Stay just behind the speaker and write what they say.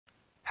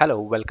Hello,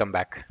 welcome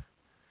back.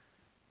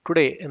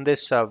 Today in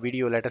this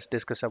video, let us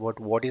discuss about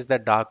what is the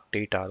dark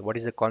data, what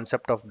is the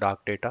concept of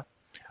dark data.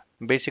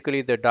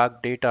 Basically, the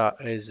dark data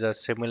is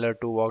similar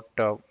to what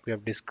we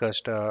have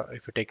discussed.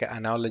 If you take an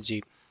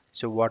analogy,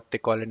 so what they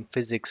call in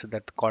physics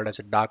that called as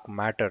a dark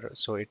matter.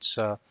 So it's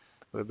a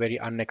very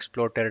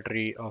unexplored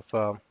territory of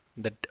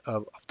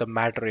the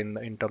matter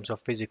in terms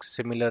of physics.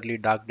 Similarly,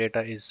 dark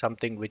data is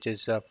something which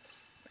is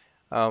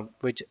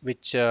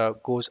which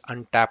goes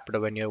untapped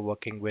when you're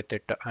working with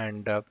it.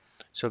 And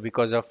so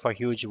because of a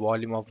huge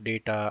volume of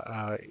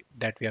data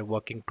that we are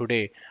working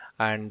today,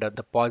 and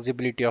the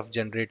possibility of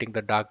generating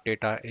the dark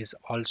data is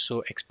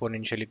also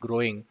exponentially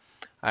growing.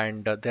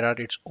 And there are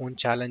its own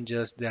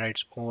challenges, there are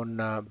its own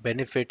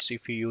benefits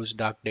if you use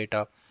dark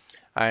data.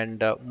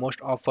 And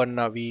most often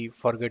we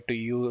forget to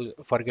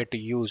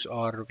use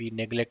or we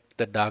neglect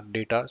the dark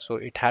data. So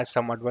it has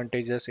some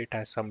advantages, it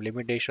has some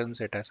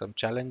limitations, it has some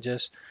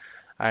challenges.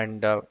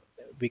 And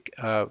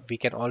we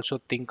can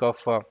also think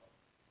of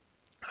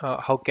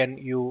how can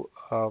you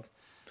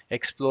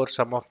explore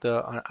some of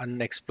the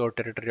unexplored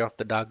territory of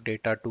the dark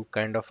data to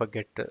kind of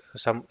get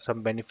some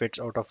benefits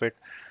out of it.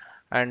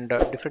 And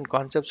different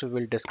concepts we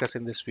will discuss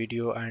in this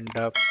video. And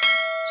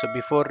so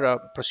before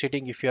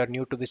proceeding, if you are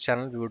new to this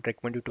channel, we would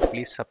recommend you to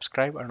please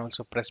subscribe and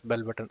also press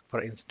bell button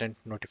for instant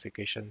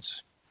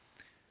notifications.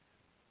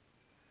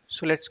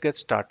 So let's get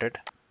started.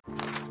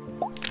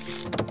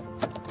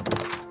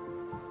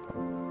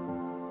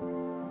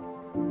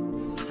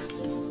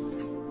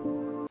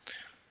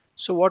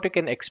 So what you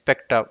can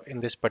expect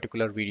in this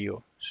particular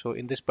video. So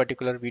in this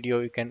particular video,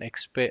 you can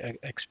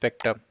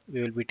expect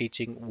we will be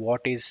teaching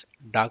what is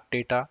dark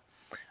data.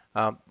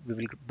 We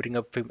will bring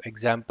up few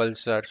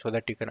examples so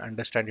that you can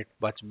understand it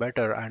much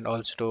better, and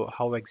also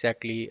how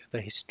exactly the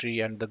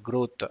history and the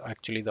growth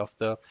actually of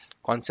the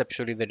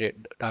conceptually the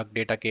dark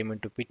data came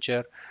into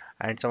picture,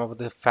 and some of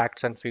the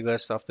facts and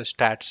figures of the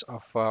stats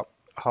of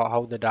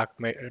how the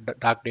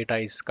dark data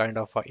is kind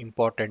of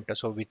important.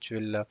 So which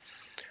will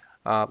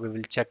we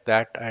will check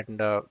that.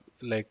 And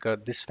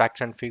these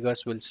facts and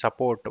figures will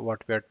support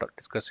what we are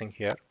discussing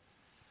here.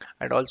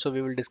 And also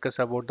we will discuss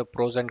about the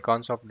pros and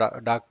cons of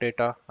dark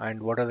data,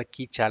 and what are the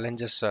key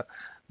challenges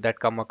that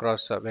come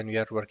across when we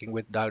are working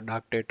with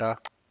dark data.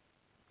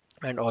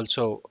 And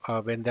also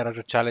when there are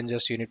the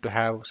challenges, you need to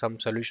have some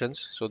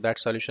solutions. So that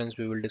solutions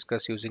we will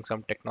discuss using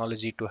some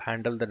technology to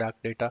handle the dark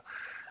data.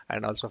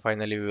 And also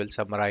finally we will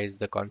summarize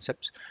the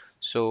concepts.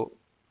 So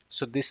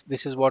so this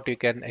is what you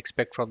can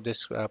expect from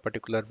this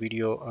particular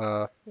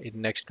video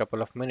in next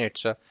couple of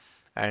minutes.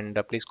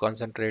 And please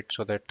concentrate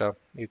so that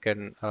you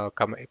can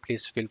come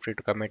please feel free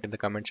to comment in the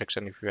comment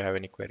section if you have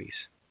any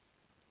queries.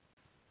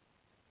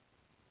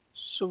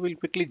 So we'll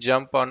quickly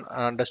jump on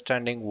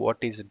understanding what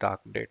is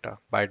dark data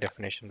by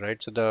definition,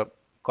 right? So the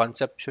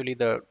conceptually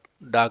the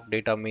dark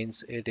data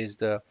means it is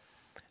the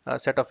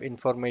set of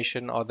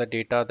information or the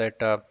data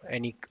that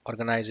any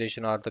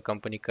organization or the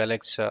company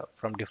collects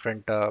from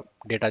different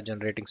data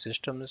generating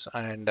systems.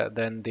 And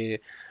then they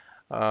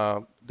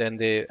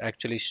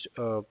actually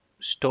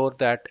store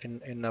that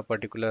in a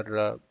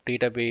particular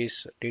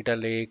database, data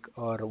lake,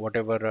 or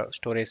whatever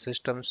storage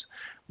systems.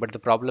 But the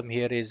problem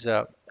here is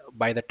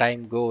by the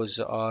time goes,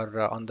 or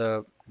on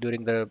the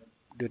during the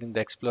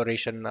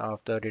exploration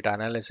of the data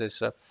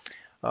analysis,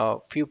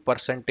 few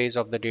percentage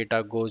of the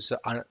data goes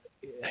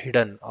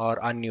hidden or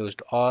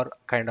unused or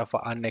kind of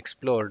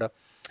unexplored.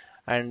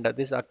 And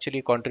this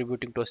actually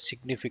contributing to a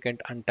significant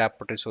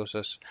untapped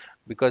resources.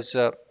 Because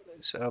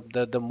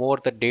the more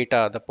the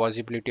data, the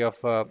possibility of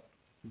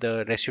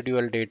the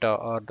residual data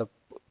or the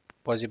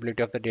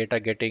possibility of the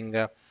data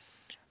getting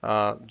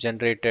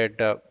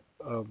generated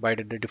by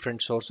the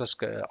different sources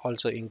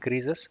also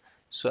increases.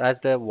 So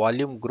as the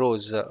volume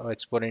grows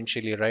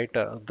exponentially, right,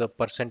 the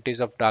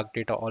percentage of dark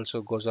data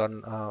also goes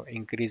on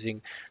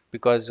increasing.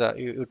 Because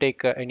you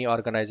take any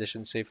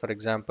organization, say for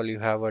example, you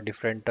have a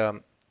different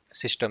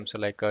systems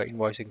like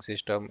invoicing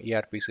system,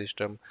 ERP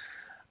system,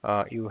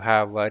 you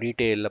have a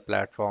retail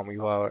platform,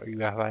 you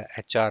have a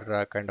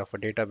HR kind of a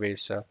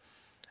database,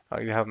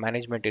 you have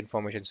management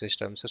information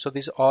systems. So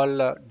these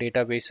all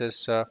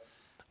databases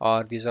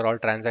or these are all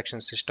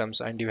transaction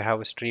systems, and you have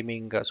a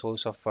streaming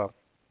source of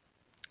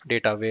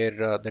data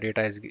where the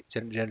data is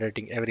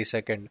generating every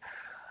second.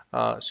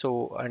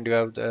 And you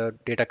have the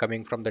data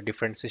coming from the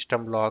different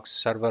system logs,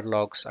 server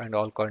logs, and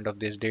all kind of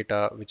this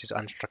data which is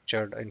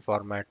unstructured in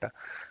format.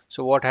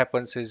 So what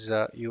happens is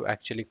you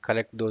actually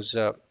collect those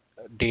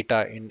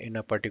data in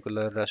a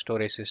particular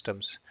storage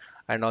systems.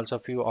 And also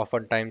few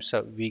oftentimes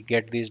we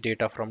get these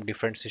data from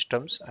different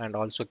systems and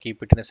also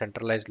keep it in a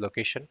centralized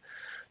location.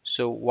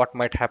 So what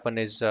might happen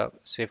is,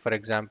 say for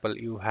example,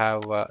 you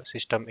have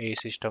system A,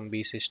 system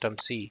B, system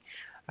C,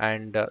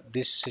 and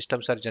these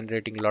systems are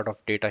generating a lot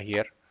of data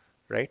here,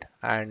 right?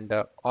 And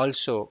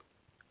also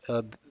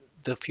uh, th-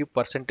 the few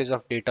percentage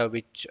of data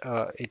which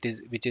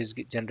is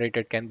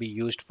generated can be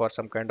used for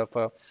some kind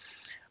of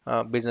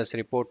a business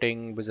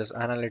reporting, business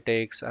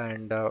analytics,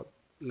 and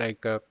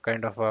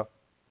kind of a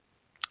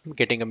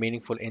getting a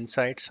meaningful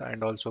insights,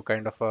 and also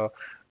kind of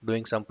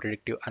doing some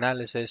predictive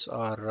analysis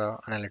or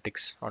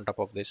analytics on top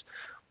of this.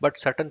 But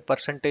certain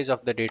percentage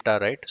of the data,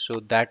 right? So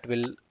that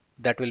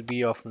will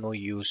be of no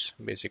use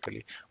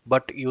basically.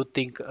 But you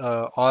think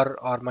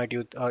or might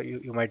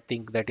you might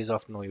think that is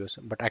of no use,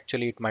 but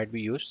actually it might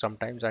be used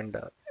sometimes, and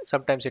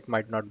sometimes it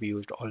might not be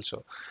used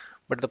also.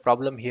 But the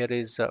problem here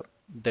is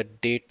the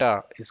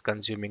data is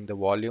consuming the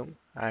volume,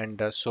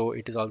 and so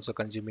it is also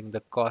consuming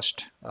the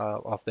cost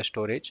of the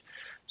storage.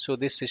 So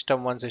this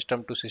system 1,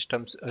 system 2,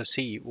 systems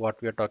C,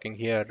 what we are talking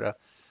here,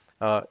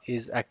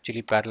 is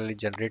actually parallelly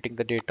generating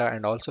the data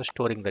and also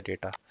storing the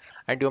data.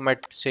 And you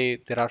might say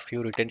there are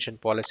few retention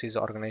policies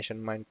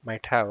organization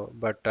might have,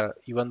 but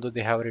even though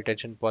they have a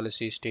retention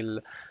policy, still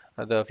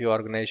the few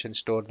organizations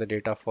store the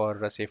data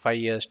for say 5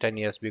 years, 10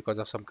 years because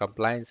of some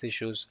compliance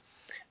issues.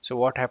 So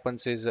what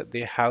happens is that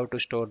they have to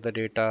store the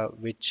data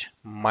which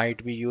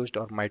might be used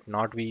or might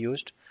not be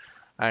used,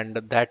 and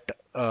that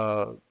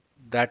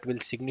will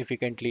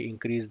significantly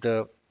increase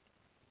the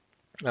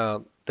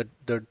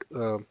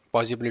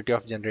possibility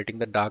of generating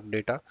the dark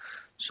data.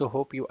 So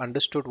hope you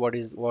understood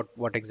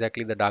what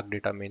exactly the dark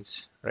data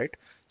means, right?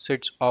 So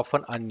it's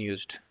often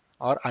unused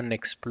or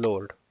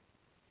unexplored,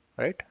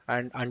 right?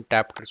 And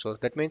untapped resource.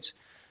 That means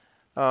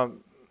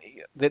um,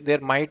 there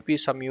might be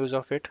some use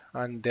of it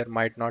and there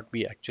might not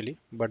be actually,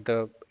 but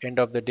the end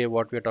of the day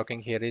what we're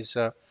talking here is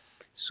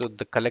so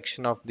the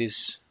collection of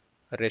this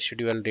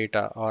residual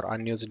data or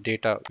unused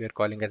data we're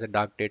calling as a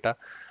dark data.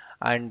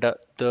 And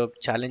the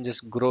challenges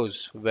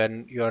grows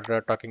when you're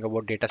talking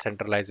about data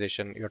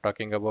centralization. You're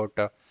talking about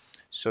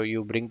so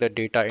you bring the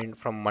data in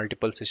from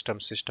multiple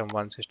systems, system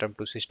 1, system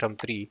 2, system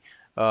 3,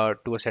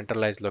 to a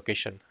centralized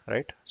location,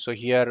 right? So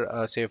here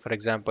say for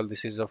example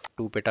this is of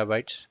 2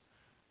 petabytes,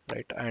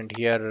 right? And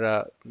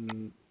here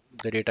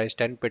the data is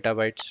 10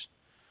 petabytes,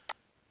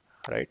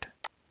 right?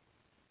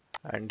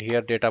 And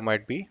here data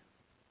might be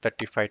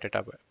 35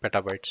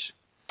 petabytes.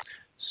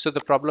 So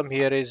the problem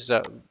here is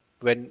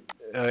when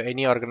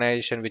any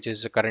organization which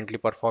is currently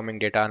performing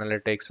data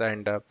analytics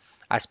and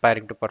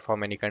aspiring to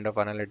perform any kind of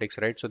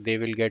analytics, right? So they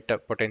will get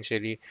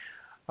potentially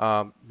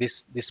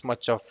this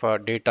much of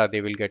data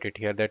they will get it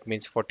here. That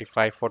means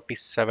 45,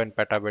 47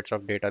 petabytes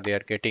of data they are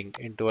getting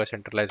into a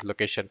centralized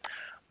location.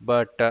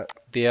 But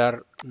they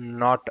are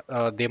not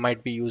they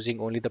might be using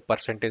only the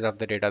percentage of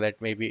the data,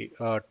 that may be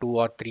 2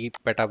 or 3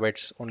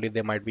 petabytes only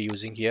they might be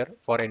using here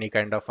for any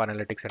kind of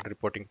analytics and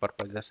reporting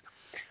purposes.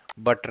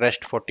 But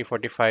rest 40,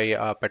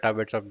 45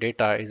 petabytes of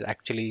data is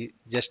actually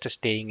just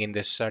staying in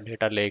this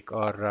data lake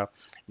or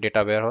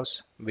data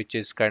warehouse, which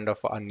is kind of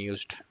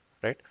unused,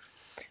 right?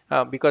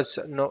 Because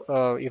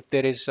no if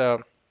there is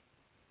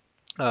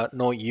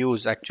no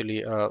use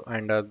actually,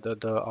 and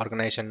the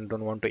organization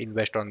don't want to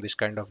invest on this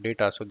kind of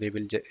data, so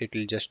it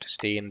will just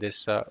stay in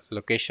this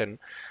location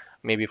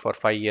maybe for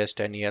 5 years,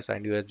 10 years,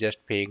 and you are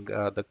just paying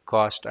the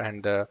cost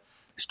and the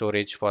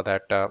storage for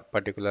that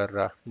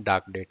particular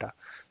dark data.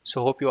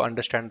 So hope you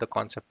understood the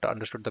concept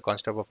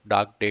of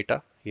dark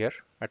data here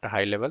at a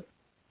high level.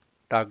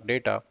 Dark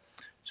data,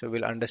 so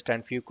we'll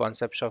understand few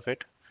concepts of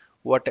it,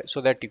 what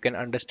so that you can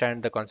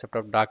understand the concept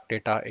of dark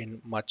data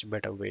in much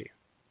better way,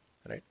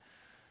 right?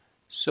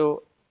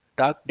 So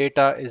dark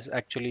data is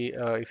actually,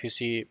 if you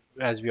see,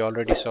 as we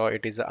already saw,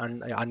 it is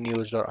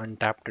unused or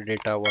untapped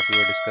data, what we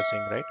were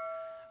discussing, right?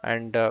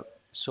 And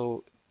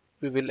so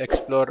we will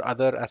explore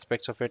other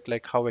aspects of it,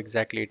 like how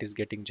exactly it is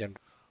getting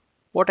generated.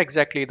 What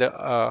exactly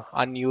the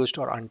unused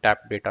or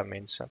untapped data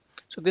means.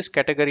 So this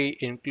category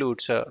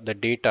includes the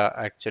data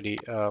actually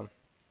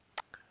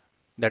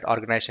that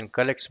organization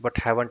collects but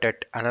haven't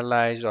yet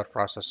analyzed or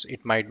processed.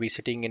 It might be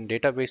sitting in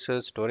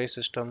databases, storage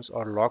systems,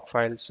 or log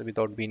files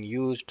without being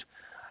used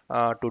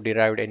to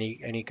derive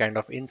any kind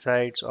of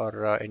insights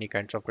or any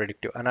kinds of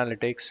predictive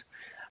analytics.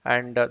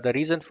 And the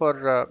reason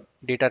for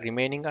data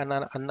remaining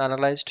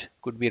unanalyzed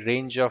could be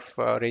range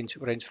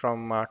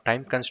from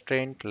time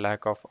constraint,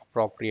 lack of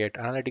appropriate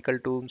analytical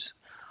tools,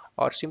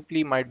 or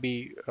simply might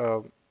be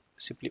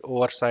simply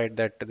oversight,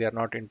 that they are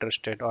not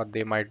interested, or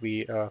they might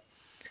be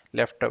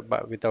left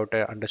without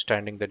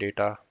understanding the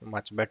data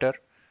much better,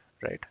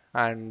 right?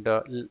 And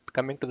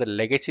coming to the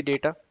legacy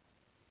data,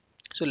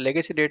 so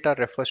legacy data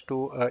refers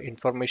to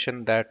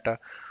information that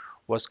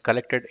was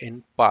collected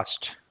in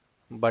past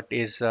but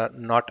is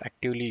not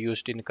actively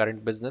used in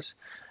current business.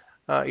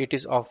 It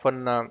is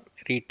often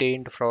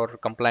retained for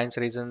compliance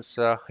reasons,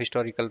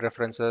 historical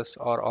references,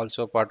 or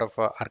also part of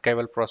a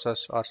archival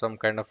process or some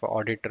kind of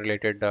audit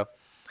related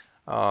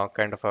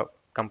kind of a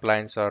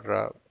compliance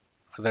or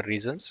other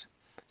reasons.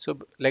 So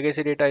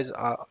legacy data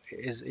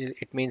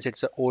it means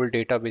it's a old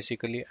data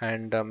basically,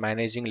 and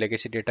managing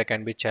legacy data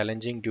can be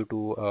challenging due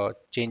to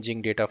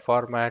changing data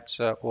formats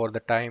over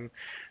the time.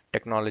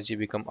 Technology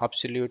become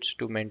obsolete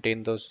to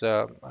maintain those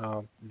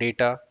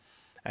data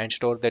and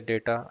store that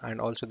data, and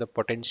also the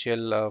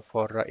potential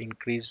for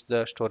increase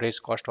the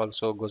storage cost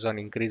also goes on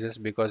increases,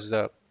 because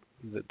the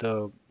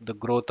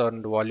growth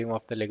on the volume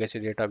of the legacy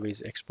data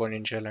is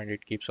exponential and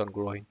it keeps on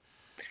growing.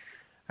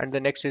 And the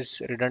next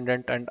is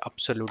redundant and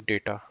absolute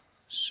data.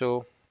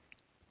 So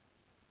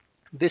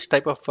this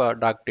type of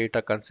dark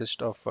data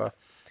consists of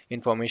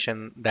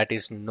information that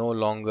is no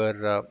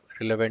longer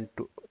relevant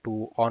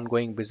to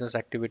ongoing business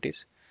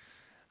activities.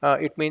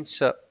 It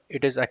means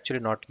it is actually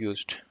not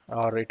used,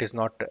 or it is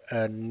not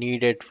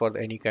needed for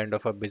any kind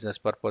of a business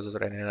purpose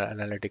or any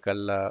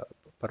analytical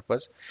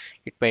purpose.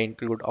 It may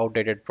include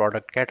outdated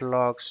product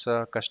catalogs,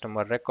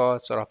 customer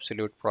records, or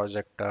obsolete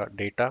project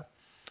data.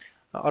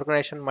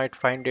 Organization might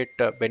find it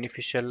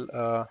beneficial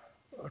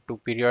to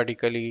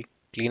periodically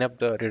clean up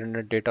the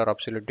redundant data or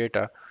obsolete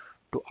data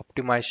to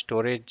optimize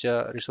storage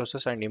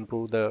resources and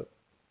improve the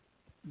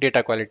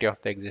data quality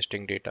of the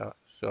existing data,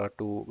 so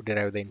to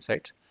derive the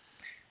insights.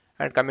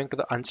 And coming to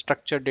the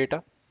unstructured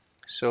data,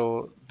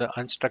 so the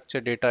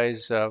unstructured data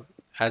is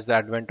as the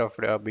advent of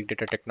big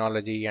data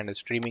technology and the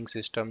streaming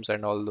systems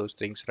and all those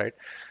things, right?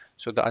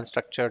 So the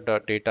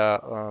unstructured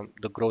data,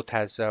 the growth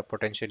has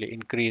potentially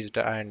increased,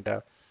 and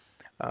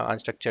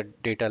unstructured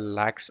data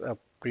lacks a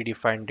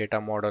predefined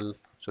data model.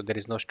 So there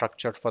is no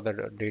structure for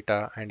the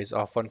data and is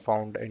often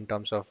found in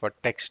terms of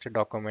text,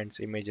 documents,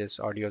 images,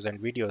 audios, and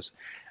videos.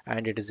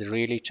 And it is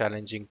really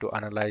challenging to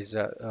analyze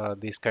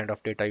this kind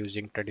of data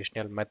using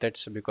traditional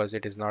methods because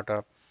it is not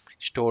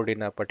stored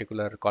in a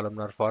particular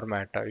columnar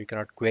format. You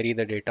cannot query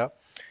the data.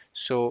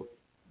 So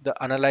the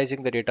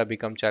analyzing the data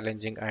become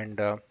challenging, and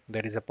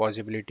there is a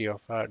possibility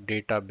of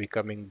data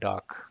becoming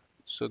dark.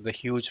 So the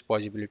huge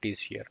possibilities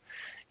here.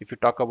 If you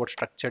talk about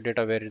structured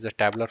data where it's a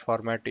tabular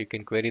format, you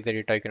can query the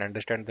data, you can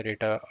understand the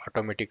data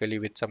automatically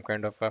with some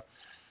kind of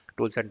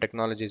tools and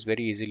technologies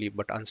very easily.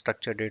 But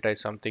unstructured data is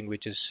something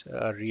which is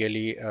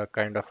really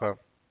kind of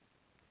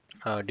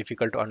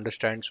difficult to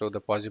understand. So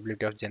the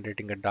possibility of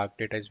generating a dark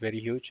data is very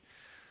huge,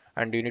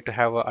 and you need to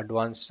have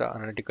advanced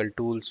analytical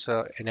tools,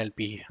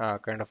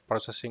 NLP kind of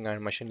processing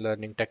and machine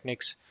learning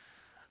techniques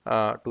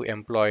to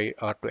employ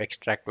or to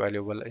extract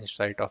valuable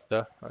insight of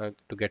the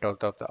to get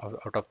out of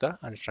the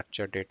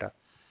unstructured data.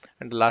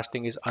 And the last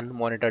thing is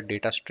unmonitored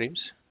data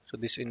streams. So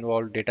this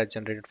involves data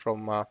generated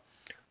from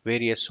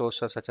various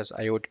sources such as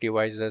IoT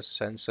devices,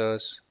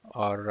 sensors,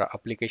 or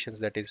applications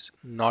that is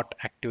not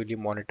actively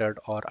monitored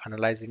or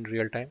analyzed in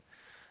real time.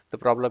 The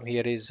problem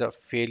here is a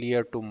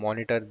failure to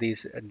monitor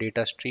these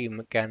data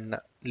stream can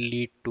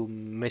lead to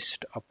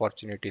missed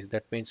opportunities.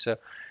 That means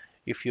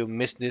if you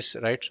miss this,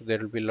 right, so there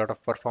will be a lot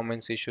of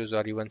performance issues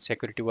or even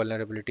security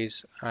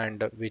vulnerabilities,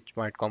 and which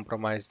might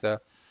compromise the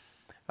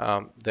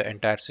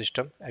entire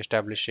system.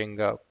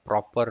 Establishing a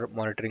proper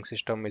monitoring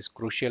system is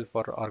crucial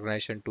for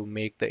organization to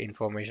make the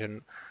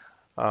information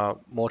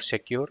more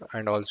secure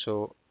and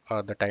also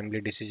the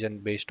timely decision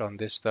based on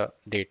this the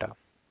data.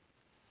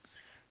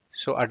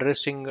 So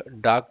addressing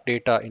dark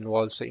data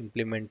involves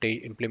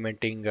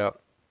implementing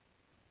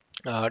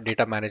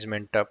data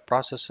management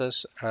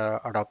processes,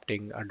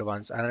 adopting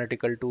advanced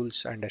analytical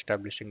tools, and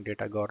establishing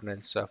data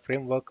governance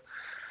framework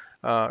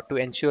to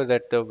ensure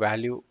that the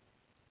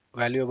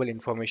valuable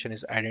information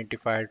is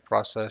identified,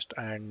 processed,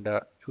 and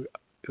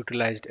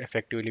utilized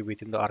effectively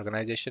within the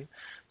organization.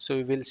 So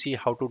we will see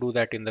how to do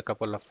that in the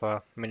couple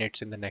of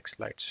minutes in the next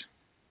slides.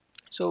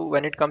 So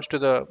when it comes to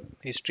the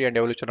history and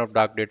evolution of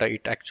dark data,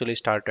 it actually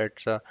started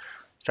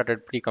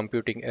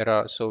pre-computing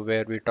era. So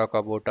where we talk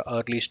about the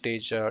early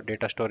stage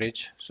data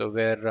storage. So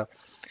where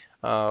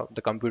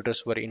the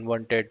computers were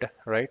invented,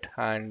 right?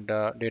 And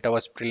data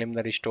was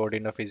preliminary stored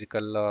in a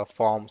physical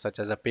form, such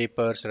as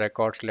papers,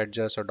 records,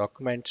 ledgers, or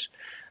documents.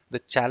 The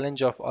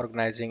challenge of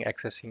organizing,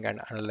 accessing,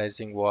 and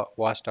analyzing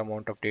vast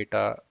amount of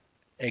data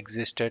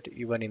existed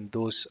even in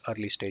those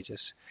early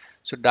stages.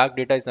 So dark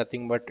data is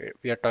nothing but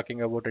we are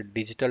talking about a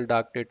digital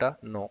dark data.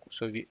 No,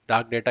 so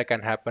dark data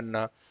can happen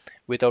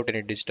without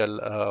any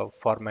digital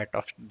format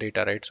of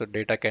data, right? So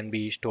data can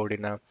be stored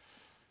in a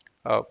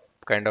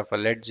kind of a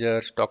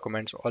ledgers,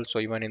 documents. Also,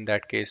 even in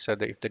that case,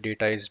 if the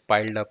data is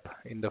piled up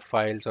in the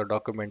files or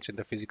documents, in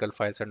the physical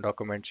files and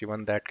documents,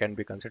 even that can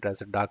be considered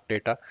as a dark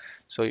data.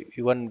 So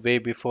even way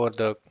before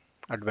the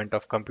advent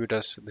of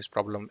computers, this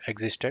problem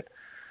existed,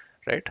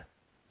 right?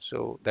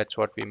 So that's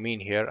what we mean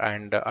here.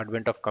 And the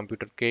advent of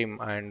computer came,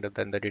 and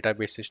then the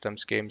database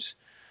systems came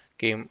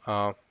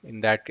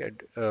in that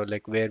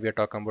like where we are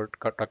talking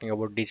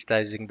about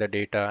digitizing the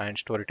data and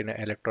store it in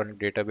electronic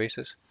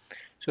databases.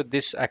 So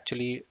this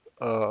actually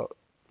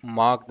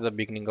marked the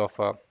beginning of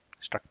a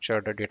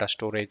structured data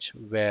storage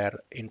where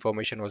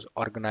information was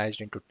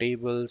organized into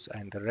tables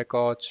and the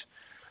records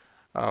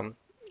um,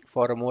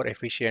 for a more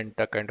efficient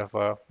kind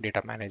of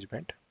data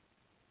management.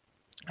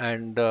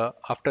 And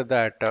after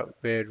that,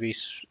 where we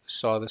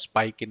saw the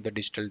spike in the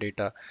digital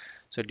data,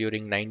 so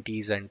during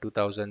 90s and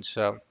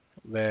 2000s,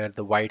 where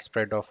the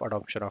widespread of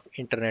adoption of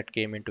internet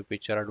came into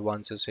picture,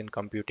 advances in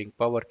computing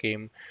power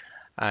came,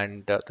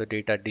 and the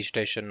data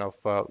digitization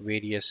of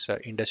various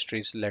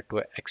industries led to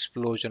an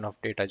explosion of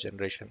data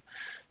generation.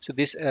 So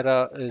this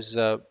era is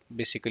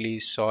basically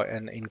saw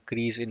an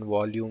increase in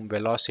volume,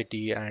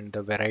 velocity, and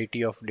the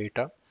variety of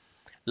data,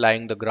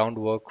 laying the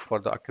groundwork for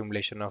the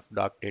accumulation of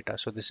dark data.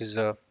 So this is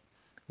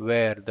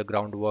where the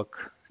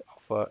groundwork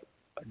of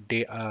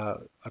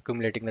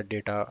accumulating the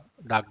data,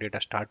 dark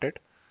data started,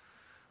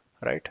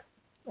 right?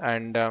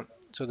 And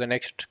So the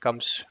next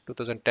comes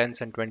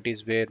 2010s and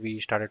 20s, where we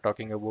started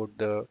talking about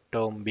the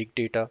term big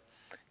data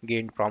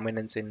gained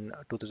prominence in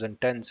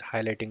 2010s,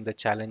 highlighting the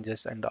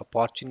challenges and the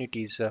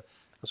opportunities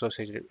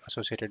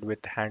associated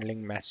with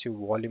handling massive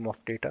volume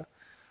of data.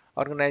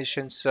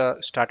 Organizations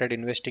started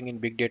investing in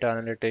big data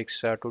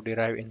analytics to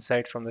derive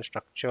insights from the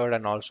structured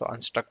and also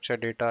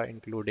unstructured data,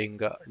 including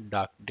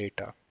dark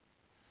data.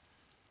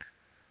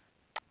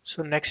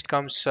 So next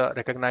comes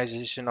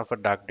recognition of a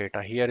dark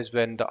data. Here is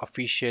when the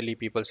officially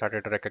people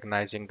started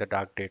recognizing the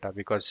dark data,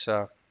 because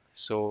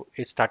so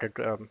it started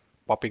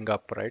popping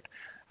up, right?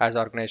 As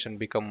organization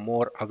become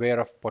more aware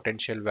of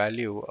potential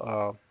value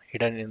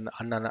hidden in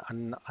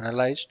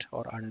unanalyzed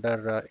or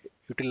under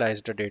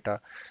utilized data.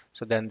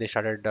 So then they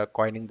started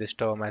coining this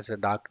term as a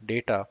dark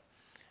data,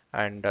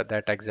 and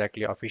that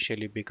exactly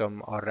officially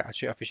become or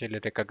actually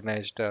officially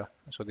recognized.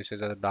 So this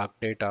is a dark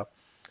data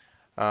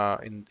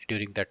in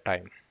during that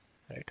time,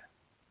 right?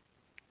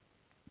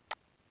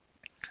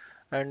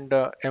 And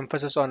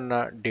emphasis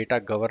on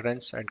data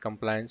governance and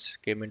compliance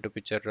came into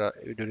picture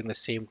during the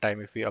same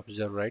time, if we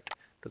observe, right?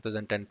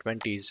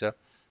 2010-20s.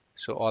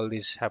 So all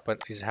this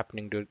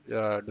happening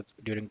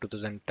during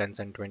 2010s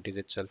and 20s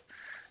itself.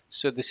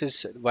 So this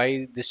is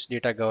why this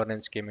data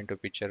governance came into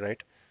picture,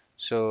 right?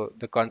 So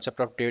the concept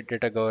of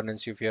data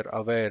governance, if you're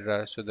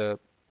aware, there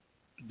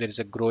is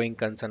a growing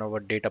concern over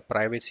data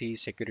privacy,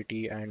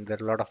 security, and there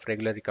are a lot of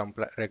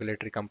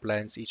regulatory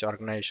compliance each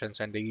organizations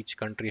and each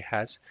country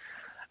has,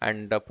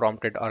 and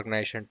prompted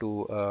organization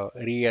to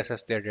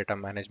reassess their data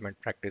management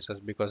practices,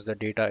 because the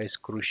data is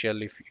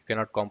crucial if you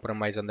cannot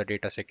compromise on the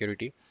data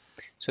security.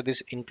 So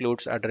this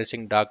includes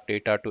addressing dark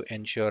data to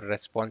ensure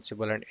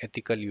responsible and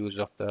ethical use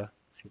of the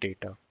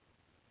data.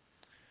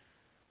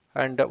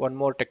 And one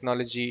more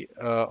technology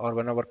or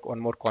one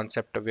more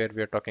concept where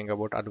we are talking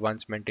about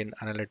advancement in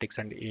analytics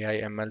and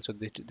AI ML. So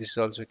this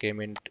also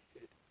came in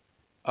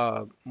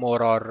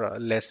more or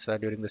less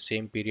during the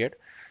same period.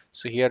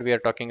 So here we are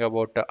talking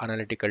about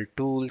analytical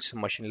tools,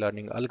 machine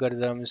learning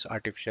algorithms,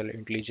 artificial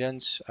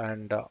intelligence,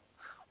 and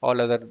all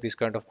other these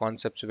kind of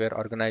concepts where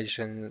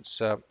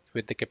organizations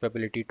with the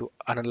capability to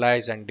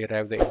analyze and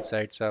derive the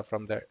insights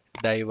from the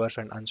diverse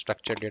and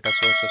unstructured data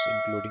sources,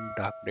 including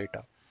dark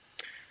data.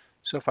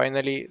 So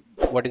finally,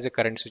 what is the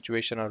current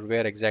situation or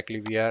where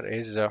exactly we are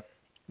is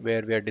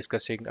where we are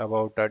discussing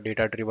about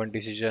data-driven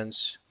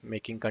decisions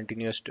making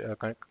continues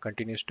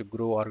to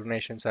grow.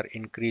 Organizations are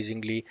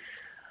increasingly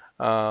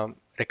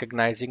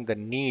recognizing the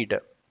need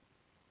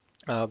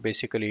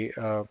basically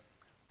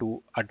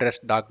to address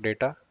dark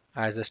data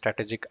as a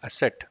strategic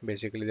asset.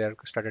 Basically, they are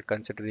started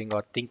considering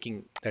or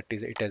thinking that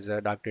is it as a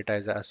dark data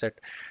as an asset,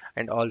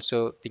 and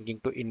also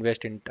thinking to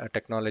invest in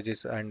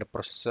technologies and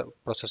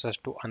processes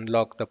to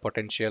unlock the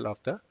potential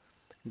of the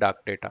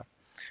dark data.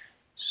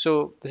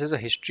 So this is a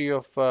history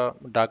of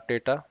dark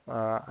data,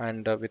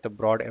 and with a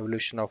broad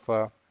evolution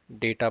of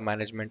data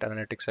management,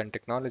 analytics, and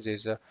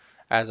technologies,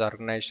 as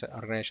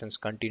organizations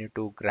continue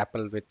to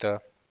grapple with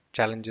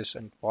challenges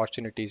and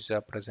opportunities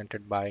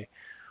presented by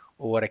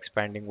over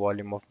expanding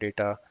volume of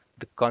data.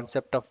 The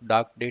concept of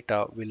dark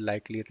data will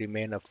likely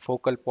remain a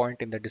focal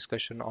point in the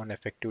discussion on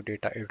effective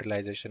data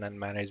utilization and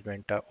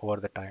management over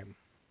the time.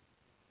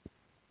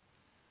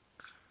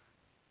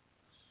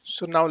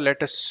 So now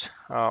let us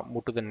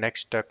move to the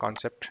next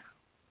concept,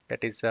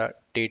 that is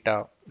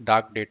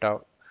dark data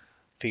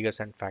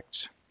figures and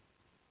facts.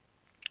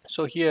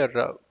 So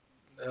here,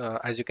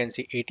 as you can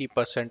see,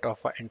 80%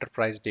 of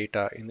enterprise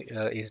data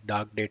is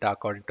dark data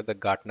according to the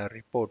Gartner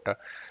report.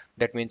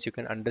 That means you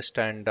can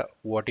understand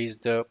what is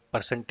the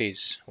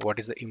percentage, what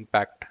is the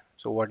impact.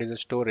 So what is the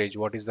storage,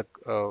 what is the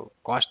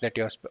cost that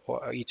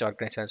each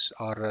organizations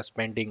are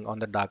spending on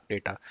the dark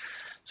data.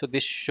 So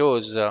this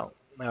shows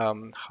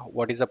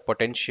what is the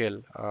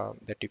potential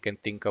that you can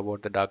think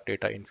about the dark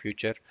data in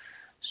future.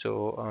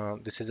 So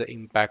this is the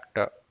impact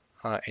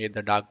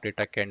the dark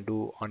data can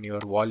do on your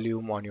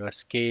volume, on your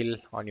scale,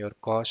 on your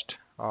cost,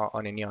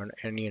 on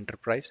any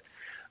enterprise,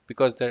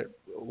 because the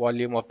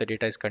volume of the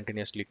data is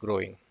continuously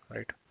growing,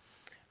 right?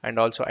 And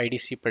also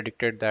IDC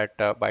predicted that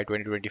by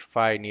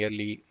 2025,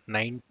 nearly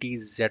 90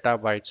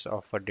 zettabytes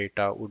of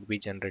data would be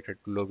generated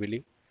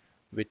globally,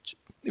 which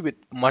with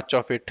much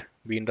of it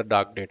being the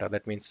dark data.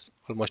 That means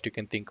almost you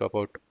can think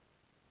about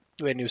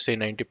when you say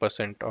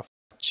 90% of,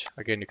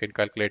 again you can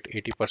calculate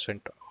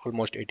 80%,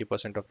 almost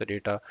 80% of the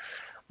data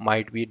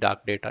might be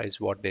dark data is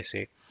what they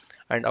say.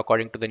 And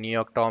according to the New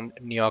York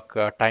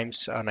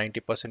Times,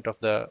 90% of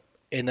the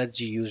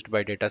energy used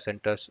by data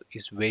centers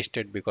is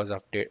wasted because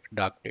of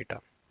dark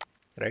data,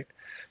 right?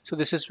 So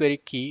this is very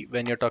key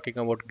when you're talking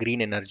about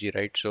green energy,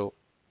 right? So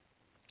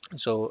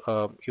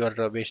you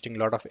are wasting a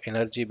lot of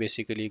energy,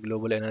 basically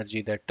global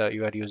energy that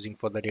you are using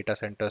for the data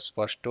centers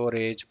for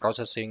storage,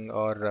 processing,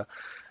 or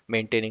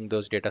maintaining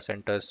those data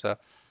centers.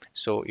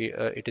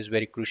 It is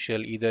very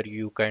crucial either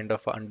you kind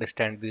of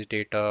understand this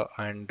data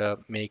and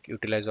make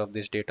utilize of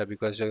this data,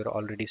 because you're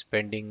already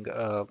spending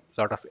a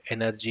lot of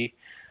energy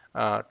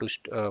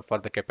for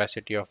the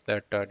capacity of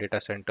that data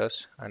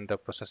centers and the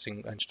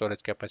processing and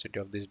storage capacity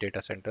of these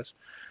data centers.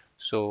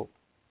 So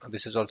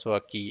this is also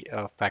a key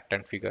fact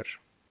and figure.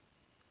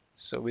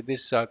 So with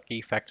this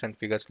key facts and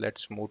figures,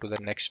 let's move to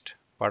the next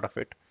part of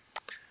it,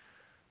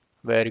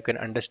 where you can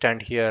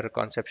understand here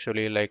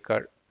conceptually like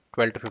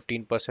 12 to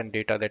 15%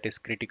 data that is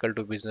critical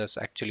to business.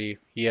 Actually,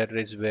 here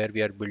is where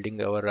we are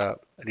building our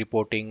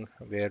reporting,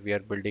 where we are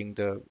building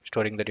the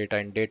storing the data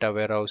in data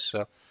warehouse.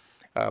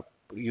 Uh,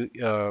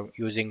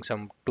 Using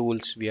some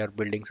tools, we are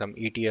building some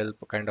ETL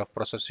kind of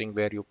processing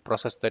where you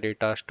process the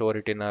data, store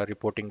it in a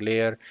reporting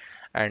layer,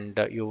 and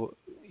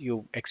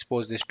you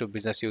expose this to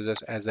business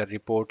users as a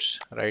reports,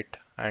 right?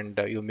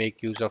 And you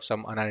make use of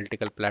some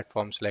analytical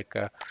platforms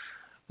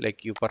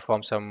like you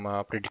perform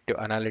some predictive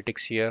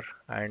analytics here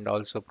and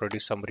also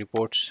produce some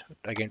reports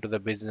again to the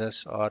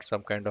business or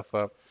some kind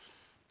of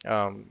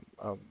um,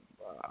 um,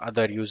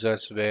 other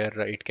users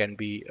where it can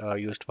be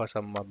used for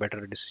some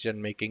better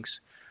decision makings.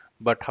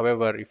 But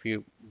however, if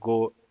you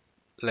go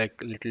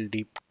like little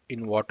deep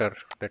in water,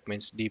 that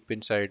means deep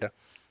inside,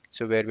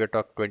 so where we are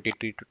talking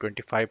 23 to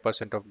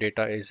 25% of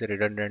data is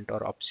redundant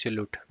or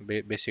obsolete.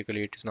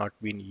 Basically, it is not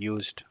being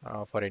used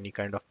for any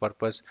kind of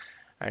purpose.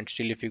 And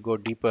still, if you go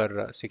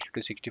deeper, 60 to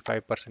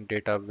 65%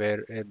 data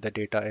where the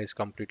data is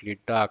completely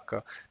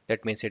dark,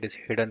 that means it is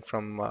hidden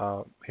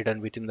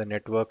within the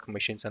network,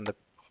 machines, and the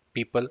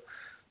people.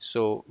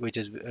 So, which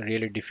is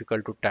really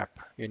difficult to tap.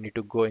 You need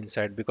to go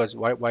inside because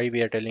why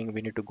we are telling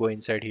we need to go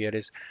inside here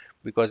is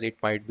because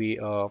it might be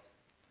a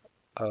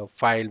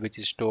file which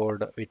is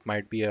stored. It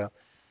might be a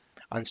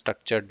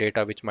unstructured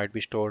data which might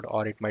be stored,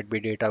 or it might be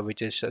data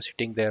which is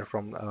sitting there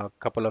from a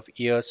couple of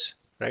years,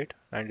 right?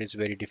 And it's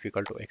very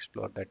difficult to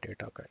explore that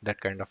data, that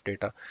kind of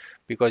data,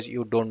 because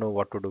you don't know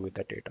what to do with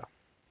that data,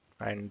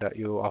 and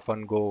you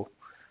often go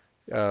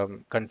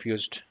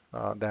confused,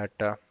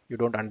 that you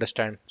don't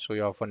understand, so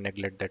you often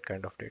neglect that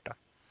kind of data.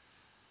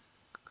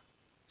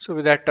 So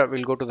with that,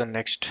 we'll go to the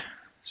next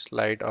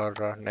slide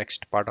or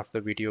next part of the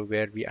video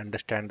where we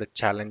understand the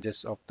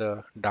challenges of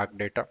the dark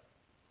data.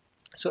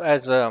 So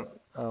as we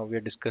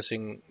are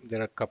discussing,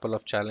 there are a couple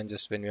of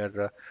challenges when we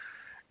are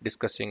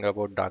discussing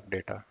about dark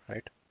data,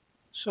 right?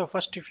 So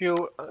first, if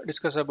you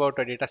discuss about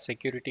data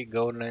security,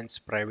 governance,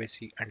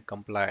 privacy, and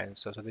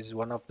compliance. So this is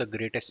one of the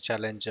greatest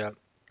challenge.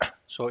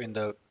 So in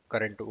the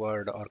current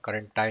world or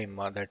current time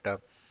that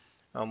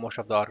most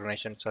of the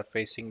organizations are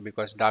facing,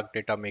 because dark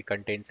data may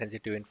contain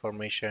sensitive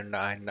information,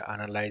 and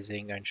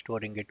analyzing and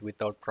storing it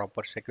without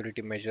proper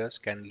security measures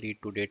can lead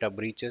to data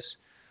breaches,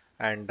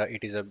 and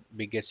it is a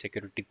biggest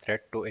security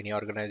threat to any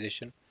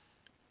organization.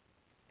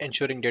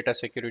 Ensuring data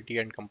security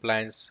and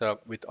compliance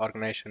with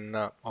organization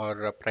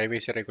or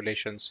privacy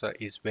regulations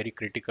is very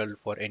critical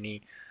for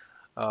any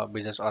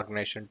business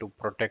organization to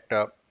protect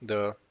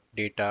the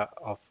data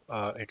of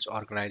its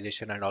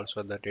organization and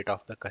also the data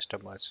of the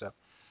customers.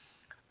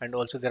 And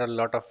also there are a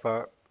lot of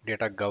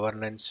data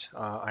governance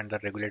and the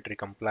regulatory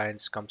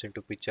compliance comes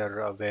into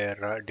picture,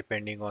 where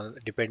depending on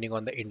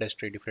the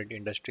industry, different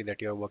industry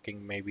that you're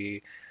working,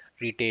 maybe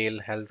retail,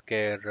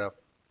 healthcare,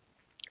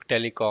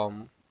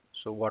 telecom,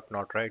 so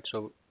whatnot, right?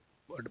 So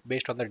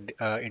based on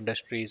the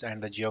industries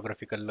and the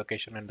geographical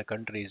location and the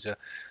countries,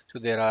 so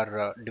there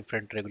are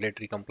different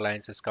regulatory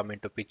compliances come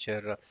into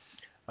picture,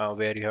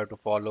 where you have to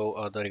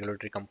follow the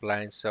regulatory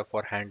compliance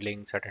for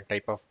handling certain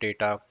type of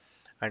data,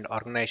 and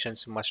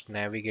organizations must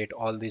navigate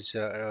all these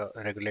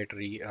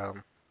regulatory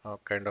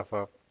kind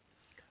of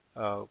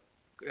uh,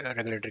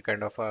 regulatory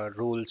kind of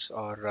rules,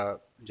 or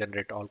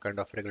generate all kind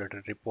of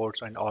regulatory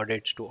reports and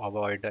audits to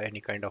avoid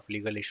any kind of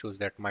legal issues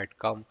that might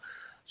come.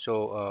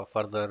 So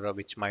further,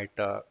 which might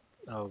uh,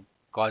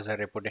 cause a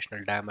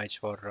reputational damage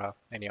for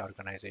any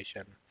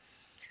organization.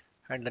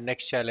 And the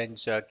next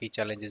challenge, key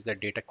challenge, is the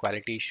data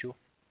quality issue.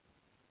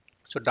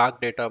 So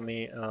dark data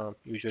may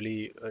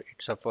usually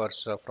it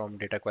suffers from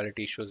data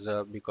quality issues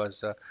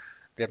because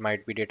there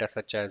might be data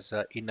such as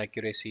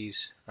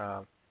inaccuracies,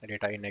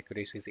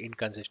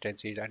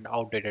 inconsistencies, and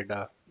outdated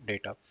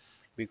data.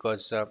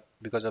 Because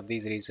of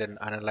these reasons,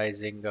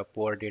 analyzing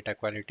poor data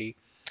quality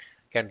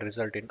can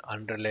result in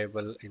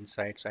unreliable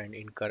insights and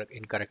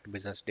incorrect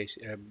business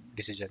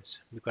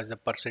decisions, because the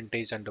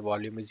percentage and the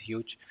volume is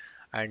huge,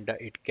 and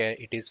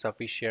it is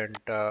sufficient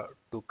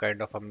to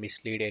kind of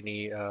mislead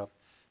any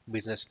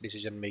business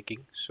decision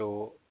making.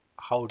 So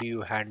how do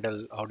you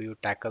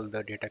tackle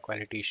the data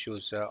quality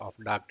issues of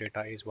dark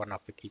data is one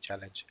of the key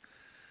challenge,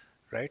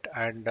 right?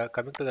 And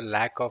coming to the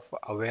lack of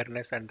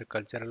awareness and the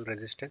cultural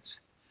resistance,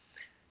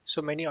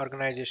 so many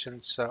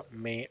organizations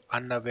may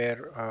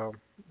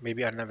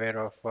be unaware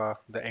of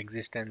the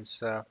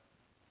existence,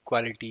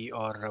 quality,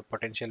 or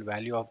potential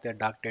value of their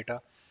dark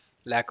data.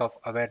 Lack of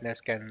awareness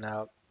can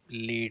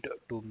lead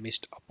to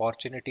missed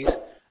opportunities,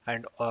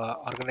 and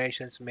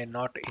organizations may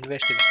not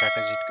invest in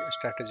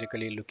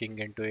strategically looking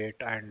into it,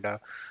 and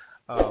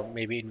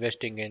maybe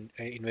investing in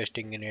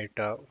it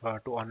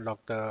to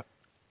unlock the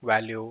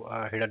value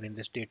hidden in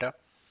this data.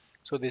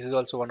 So this is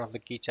also one of the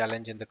key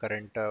challenge in the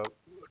current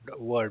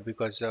world,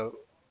 because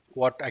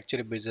what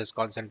actually business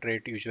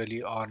concentrate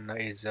usually on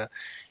is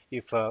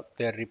if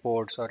their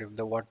reports, or if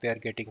the what they are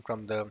getting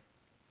from the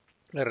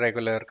a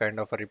regular kind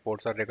of a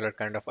reports or regular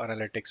kind of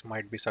analytics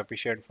might be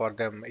sufficient for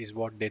them is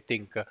what they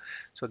think.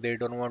 So they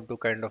don't want to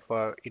kind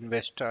of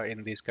invest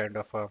in this kind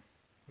of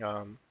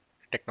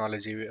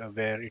technology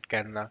where it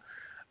can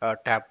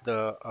tap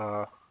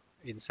the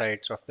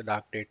insights of the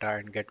dark data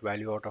and get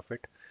value out of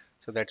it.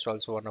 So that's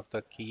also one of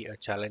the key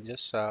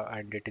challenges,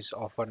 and it is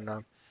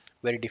often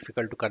very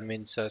difficult to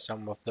convince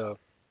some of the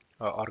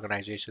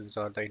organizations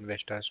or the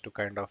investors to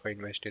kind of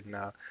invest in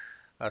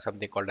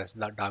something called as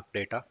the dark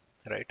data,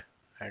 right?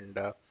 And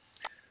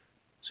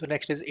so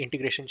next is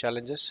integration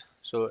challenges.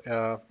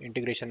 So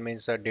integration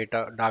means that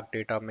dark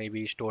data may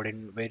be stored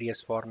in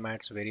various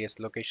formats, various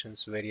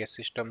locations, various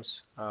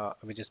systems,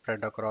 which is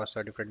spread across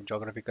different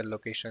geographical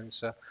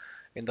locations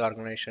in the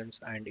organizations.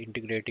 And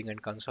integrating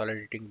and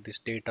consolidating this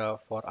data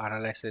for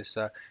analysis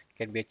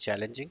can be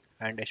challenging,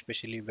 and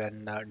especially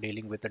when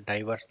dealing with a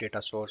diverse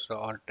data source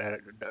or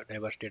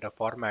diverse data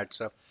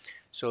formats.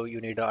 So you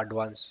need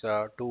advanced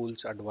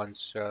tools,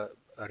 advanced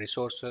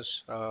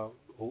resources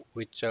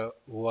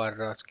who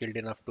are skilled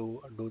enough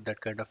to do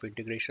that kind of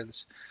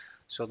integrations.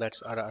 So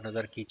that's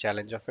another key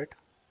challenge of it.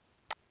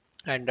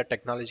 And the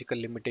technological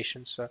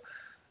limitations.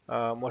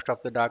 Most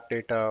of the dark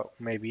data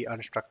may be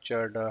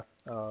unstructured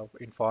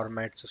in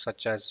formats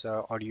such as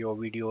audio,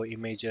 video,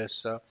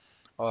 images,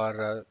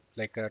 or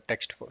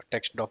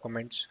text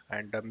documents,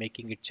 and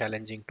making it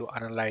challenging to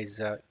analyze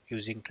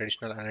using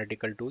traditional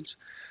analytical tools.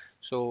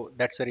 So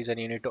that's the reason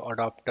you need to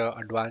adopt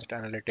advanced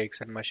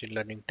analytics and machine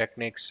learning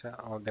techniques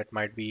that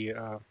might be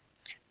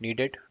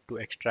needed to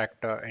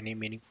extract any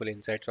meaningful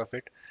insights of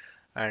it.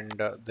 And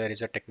there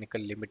is a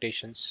technical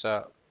limitations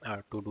to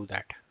do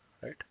that,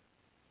 right?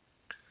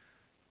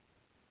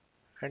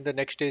 And the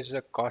next is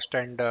cost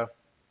and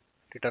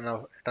return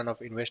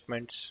of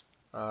investments,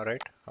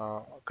 right?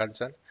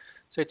 Concern.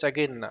 So it's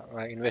again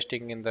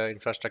investing in the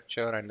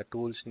infrastructure and the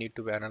tools need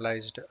to be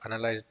analyzed.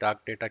 Analyzed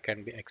dark data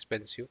can be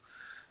expensive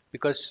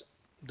because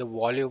the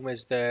volume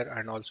is there,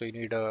 and also you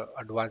need a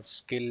advanced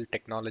skill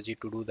technology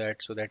to do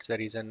that. So that's the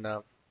reason.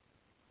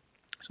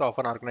 So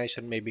often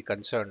organization may be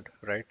concerned,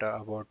 right,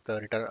 about the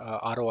return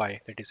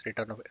ROI, that is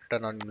return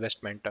on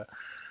investment,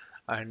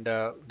 and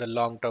the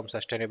long-term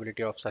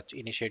sustainability of such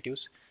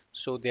initiatives.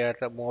 So they are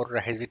more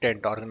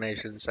hesitant.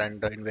 Organizations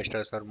and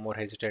investors are more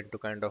hesitant to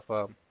kind of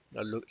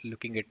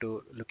looking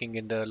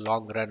in the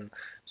long run.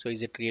 So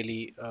is it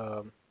really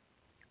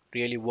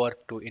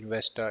worth to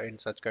invest in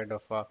such kind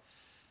of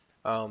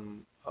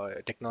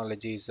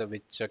technologies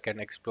which can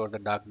explore the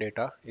dark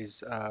data?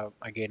 Is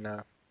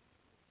again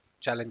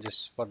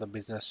challenges for the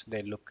business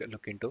they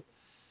look into,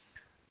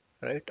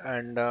 right?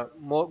 And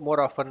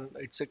more often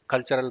it's a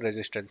cultural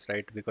resistance,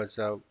 right? Because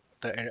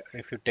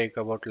if you take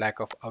about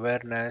lack of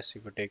awareness,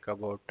 if you take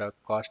about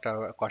cost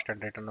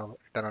and return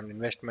on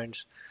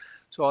investments,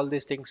 so all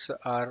these things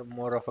are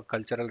more of a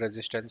cultural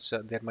resistance.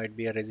 There might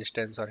be a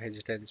resistance or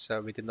hesitance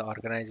within the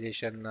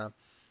organization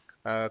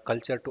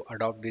culture to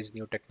adopt these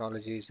new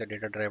technologies,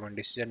 data driven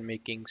decision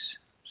makings.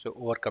 So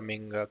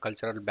overcoming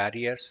cultural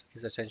barriers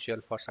is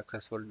essential for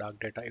successful dark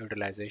data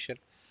utilization.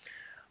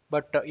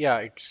 But yeah,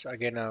 it's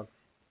again a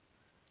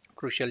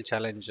crucial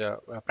challenge, a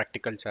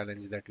practical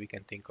challenge that we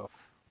can think of,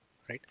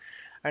 right?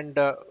 And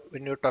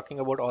when you're talking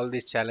about all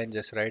these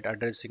challenges, right,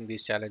 addressing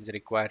these challenges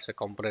requires a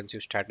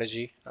comprehensive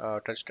strategy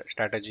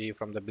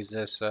from the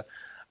business,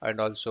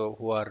 and also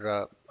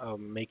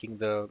making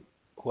the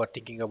who are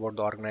thinking about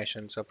the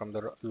organizations from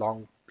the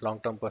long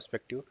term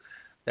perspective.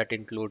 That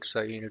includes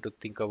you need to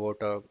think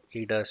about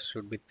leaders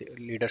should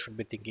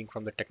be thinking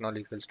from the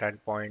technological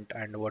standpoint,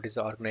 and what is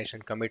the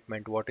organization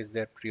commitment, what is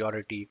their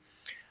priority,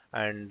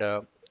 and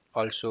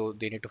also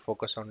they need to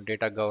focus on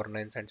data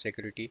governance and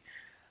security.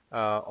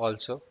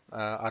 Also,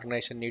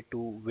 organization need to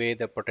weigh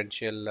the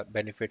potential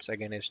benefits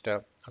against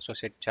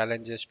associate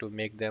challenges to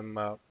make them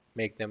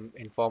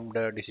informed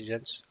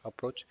decisions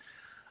approach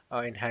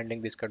in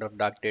handling this kind of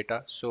dark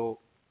data. So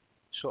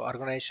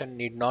organization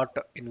need not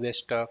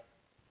invest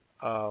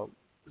uh,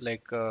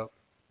 like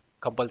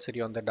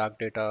compulsory on the dark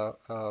data,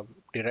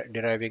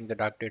 deriving the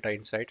dark data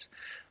insights,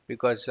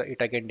 because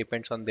it again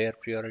depends on their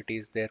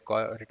priorities, their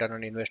return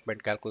on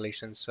investment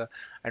calculations,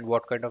 and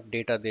what kind of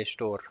data they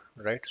store,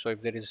 right? So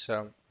if there is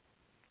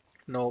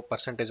no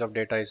percentage of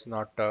data is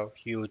not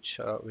huge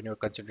when you're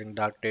considering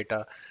dark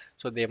data,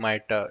 so they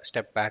might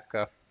step back.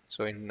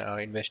 So in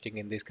investing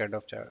in this kind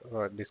of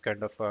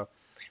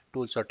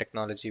tools or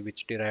technology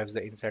which derives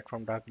the insight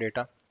from dark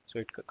data. So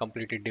it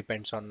completely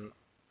depends on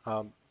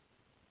um,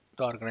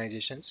 the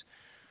organizations.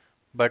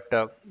 But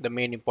the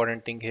main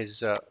important thing is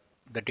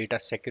the data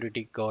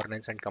security,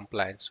 governance, and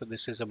compliance. So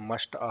this is a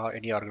must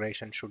any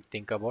organization should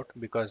think about,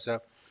 because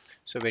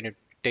so when you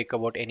take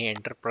about any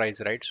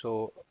enterprise, right?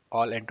 So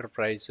all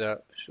enterprise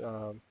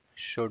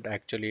should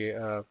actually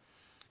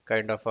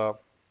kind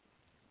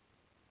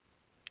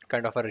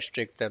of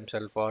restrict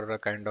themselves, or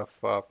kind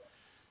of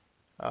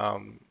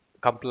um,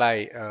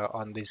 comply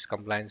on these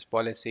compliance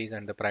policies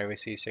and the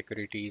privacy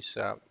securities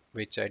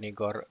which any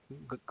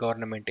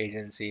government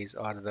agencies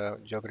or the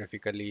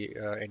geographically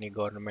any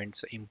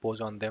governments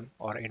impose on them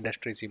or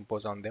industries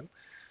impose on them.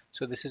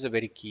 So this is a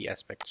very key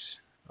aspects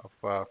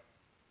of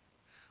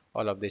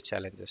all of these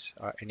challenges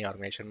any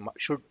organization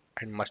should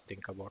and must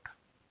think about.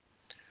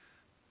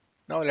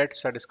 Now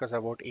let's discuss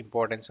about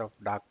importance of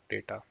dark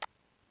data.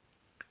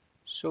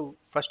 So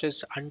first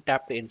is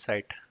untapped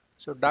insight.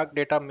 So dark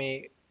data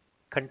may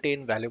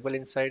contain valuable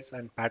insights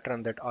and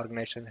patterns that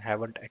organizations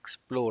haven't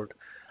explored.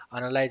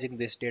 Analyzing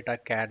this data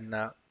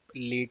can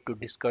lead to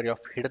discovery of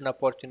hidden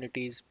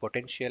opportunities,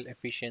 potential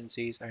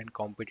efficiencies, and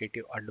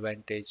competitive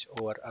advantage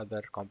over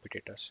other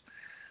competitors.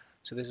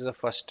 So this is the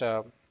first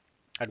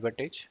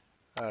advantage,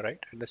 right?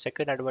 And the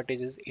second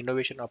advantage is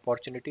innovation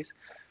opportunities.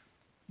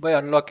 By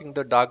unlocking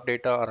the dark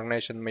data,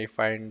 organization may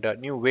find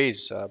new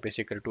ways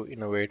basically to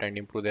innovate and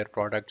improve their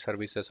product,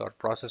 services, or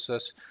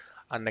processes.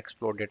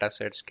 Unexplored data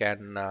sets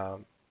can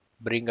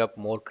bring up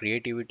more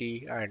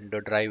creativity and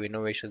drive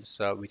innovations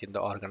within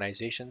the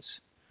organizations,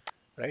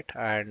 right?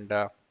 And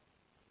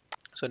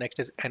so next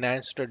is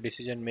enhanced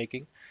decision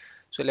making.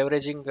 So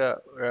leveraging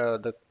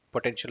the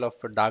potential of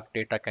dark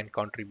data can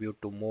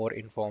contribute to more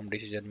informed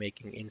decision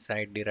making.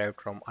 Insight derived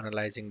from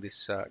analyzing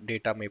this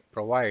data may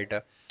provide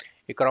a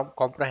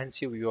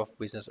comprehensive view of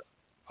business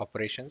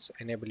operations,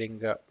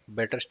 enabling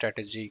better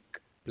strategic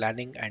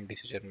planning and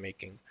decision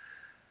making.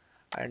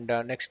 And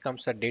next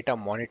comes the data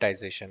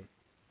monetization,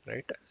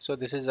 right? So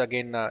this is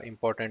again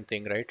important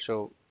thing, right?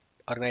 So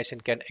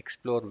organization can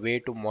explore way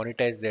to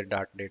monetize their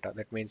dark data.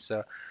 That means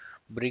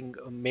bring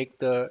make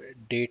the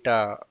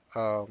data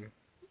uh,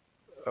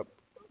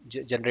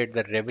 generate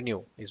the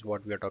revenue is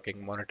what we are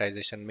talking.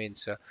 Monetization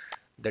means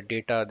the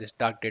data, this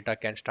dark data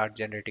can start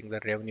generating the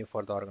revenue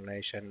for the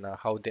organization.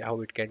 How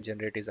it can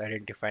generate is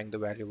identifying the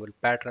valuable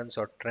patterns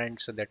or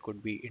trends that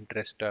could be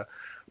interest to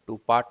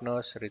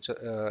partners,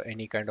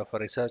 any kind of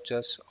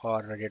researchers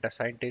or data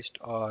scientists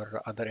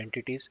or other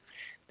entities.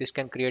 This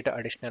can create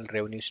additional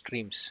revenue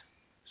streams,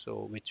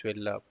 so which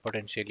will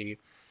potentially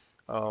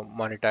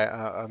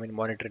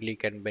monetarily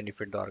can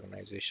benefit the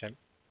organization.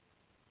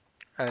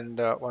 And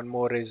one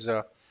more is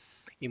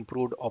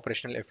improved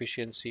operational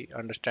efficiency.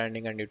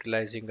 Understanding and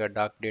utilizing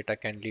dark data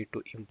can lead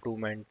to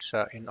improvements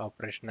in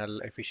operational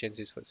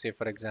efficiencies. Say,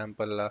 for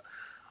example,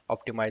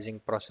 optimizing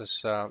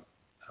process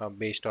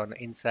based on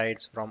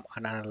insights from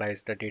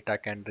unanalyzed data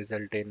can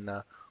result in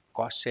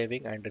cost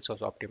saving and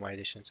resource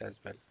optimizations as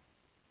well.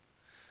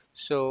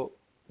 So,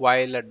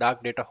 while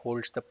dark data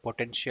holds the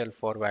potential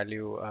for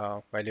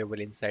valuable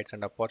insights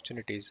and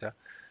opportunities,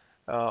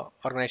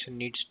 organization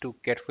needs to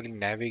carefully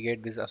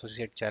navigate these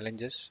associated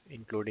challenges,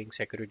 including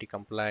security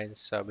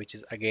compliance, which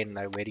is again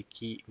a very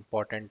key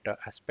important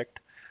aspect,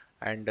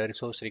 and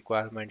resource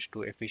requirements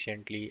to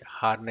efficiently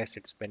harness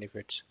its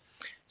benefits.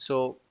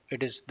 So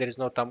it is there is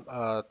no thumb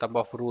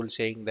of rule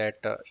saying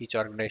that each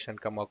organization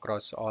come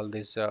across all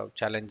these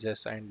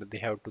challenges and they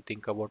have to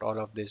think about all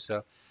of this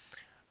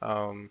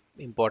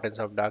importance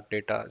of dark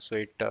data. So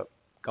it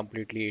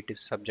completely it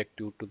is subject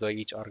to the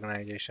each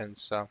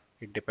organizations.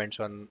 It depends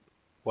on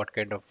what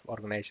kind of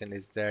organization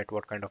is that,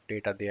 what kind of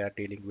data they are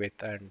dealing with,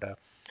 and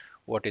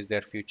what is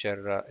their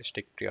future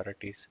strict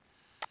priorities.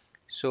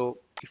 So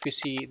if you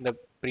see in the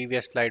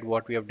previous slide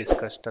what we have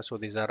discussed, so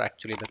these are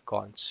actually the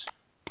cons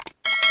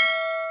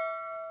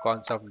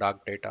of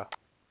dark data,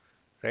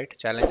 right?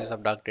 Challenges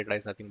of dark data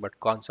is nothing but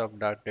cons of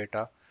dark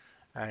data.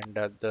 And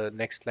the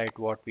next slide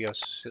what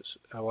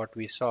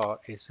we saw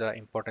is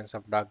importance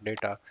of dark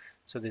data.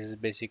 So this is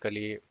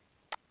basically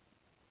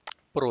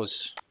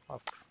pros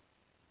of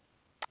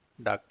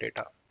dark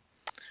data,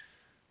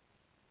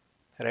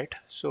 right?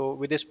 So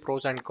with this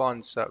pros and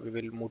cons, we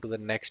will move to the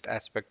next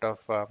aspect of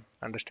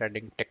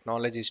understanding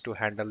technologies to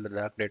handle the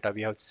dark data.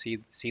 We have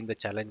seen the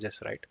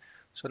challenges, right?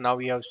 So now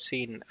we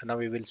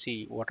will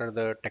see what are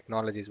the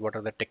technologies, what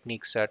are the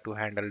techniques to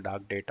handle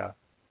dark data,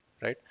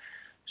 right?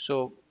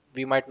 So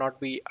we might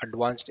not be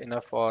advanced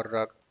enough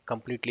or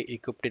completely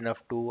equipped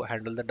enough to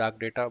handle the dark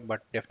data,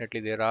 but definitely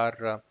there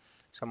are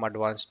some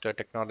advanced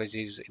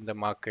technologies in the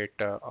market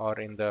or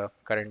in the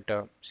current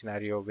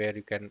scenario where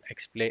you can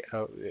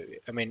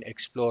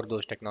explore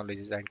those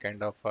technologies and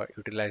kind of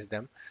utilize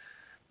them.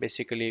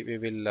 Basically, we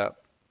will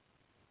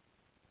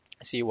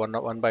see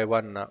one by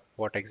one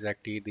what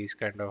exactly these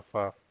kind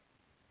of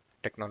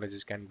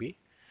technologies can be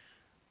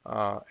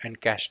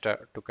encashed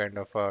to kind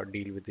of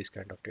deal with this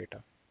kind of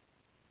data,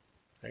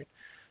 right?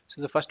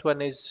 So the first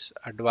one is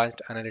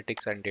advanced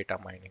analytics and data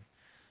mining.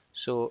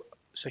 So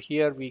so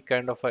here we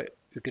kind of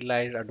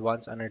utilize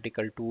advanced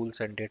analytical tools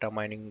and data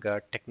mining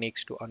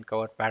techniques to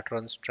uncover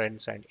patterns,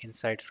 trends, and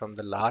insights from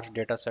the large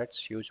data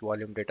sets, huge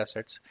volume data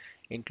sets,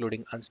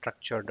 including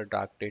unstructured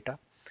dark data.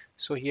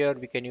 So here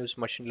we can use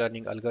machine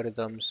learning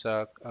algorithms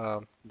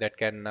that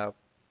can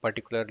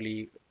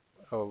particularly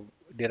uh,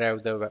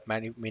 derive the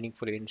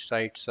meaningful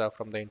insights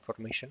from the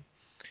information,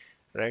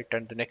 right?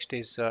 And the next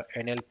is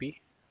NLP,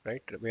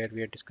 right, where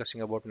we are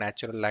discussing about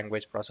natural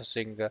language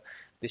processing.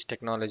 This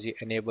technology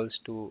enables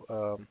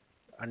to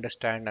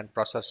understand and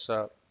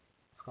uh,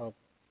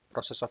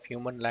 process of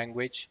human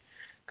language,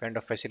 kind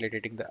of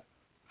facilitating the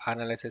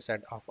analysis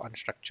and of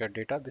unstructured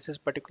data. This is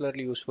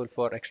particularly useful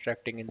for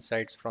extracting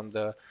insights from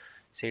the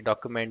say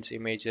documents,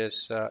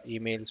 images,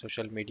 email,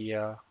 social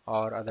media,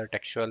 or other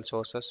textual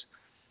sources.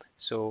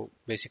 So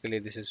basically,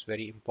 this is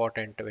very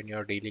important when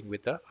you're dealing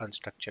with the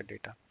unstructured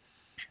data.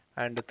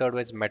 And the third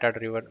one is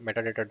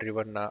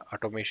metadata-driven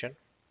automation.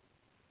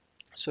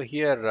 So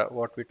here,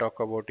 what we talk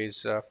about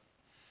is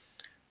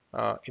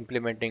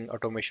implementing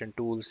automation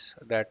tools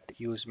that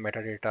use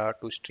metadata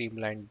to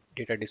streamline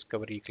data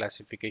discovery,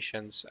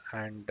 classifications,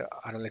 and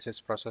analysis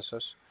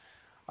processes.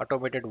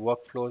 Automated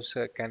workflows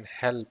can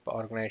help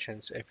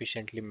organizations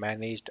efficiently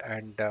manage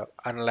and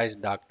analyze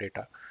dark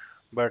data.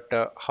 But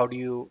how do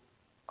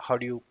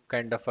you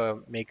kind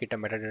of make it a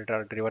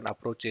metadata driven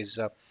approach is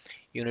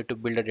you need to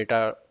build a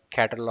data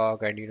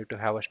catalog, and you need to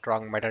have a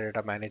strong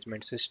metadata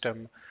management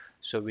system,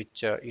 so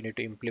which you need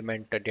to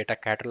implement data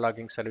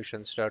cataloging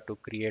solutions to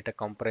create a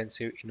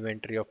comprehensive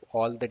inventory of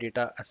all the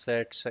data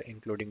assets,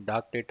 including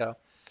dark data.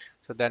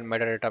 So then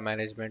metadata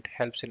management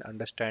helps in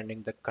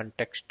understanding the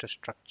context,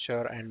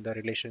 structure, and the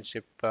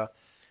relationship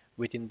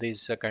within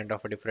these kind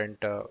of a different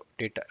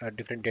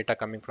data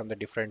coming from the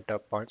different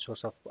point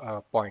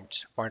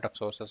of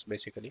sources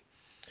basically.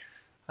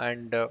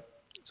 And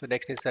so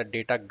next is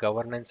data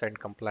governance and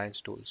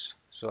compliance tools.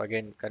 So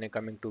again, kind of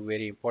coming to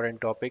very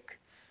important topic.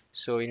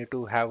 So you need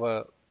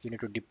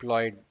to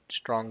deploy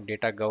strong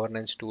data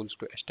governance tools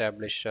to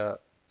establish a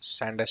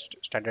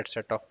standard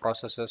set of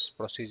processes,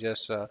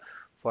 procedures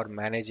for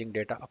managing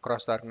data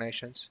across the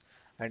organizations,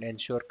 and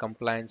ensure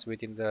compliance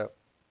within the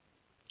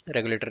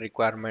regulatory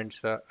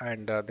requirements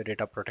and the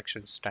data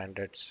protection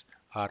standards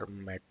are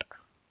met,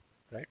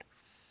 right?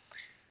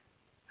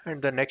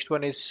 And the next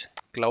one is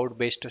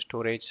cloud-based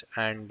storage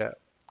and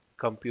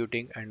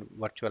computing and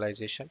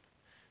virtualization.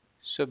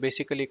 So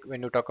basically,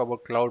 when you talk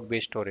about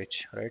cloud-based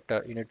storage, right,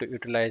 you need to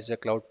utilize the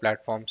cloud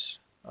platforms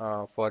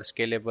for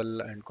scalable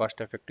and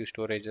cost-effective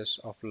storages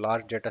of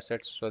large data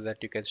sets so that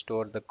you can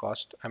store the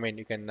cost. I mean,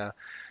 you can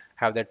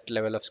have that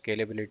level of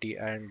scalability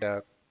and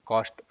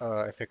cost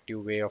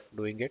effective way of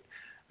doing it.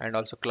 And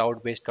also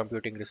cloud-based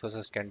computing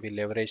resources can be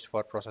leveraged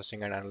for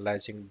processing and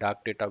analyzing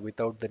dark data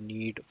without the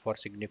need for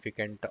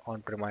significant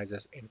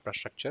on-premises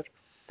infrastructure.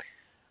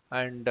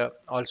 And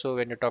also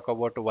when you talk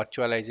about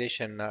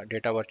virtualization,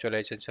 data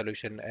virtualization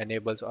solution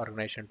enables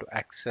organization to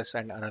access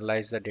and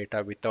analyze the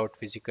data without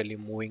physically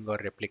moving or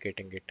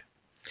replicating it.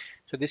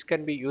 So this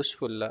can be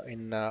useful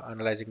in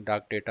analyzing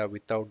dark data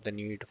without the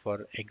need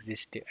for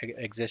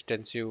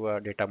extensive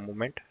data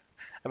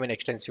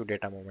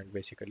movement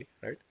basically,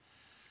 right?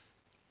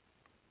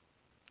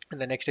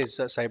 And the next is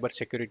cyber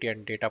security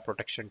and data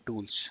protection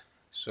tools.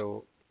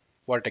 So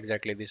what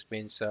exactly this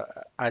means,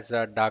 as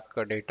a dark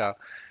data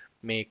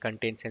may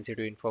contain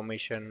sensitive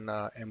information,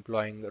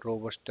 employing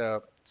robust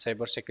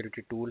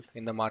cybersecurity tool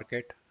in the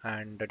market,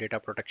 and the data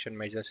protection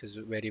measures is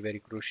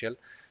very crucial.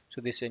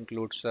 So this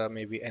includes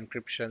maybe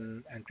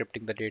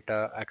encrypting the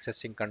data,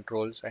 accessing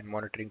controls, and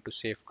monitoring to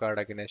safeguard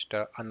against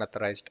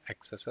unauthorized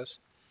accesses.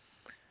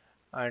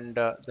 And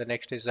the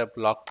next is a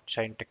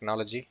blockchain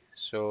technology.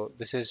 So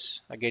this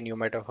is again, you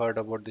might have heard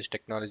about this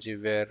technology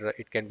where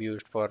it can be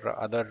used for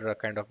other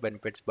kind of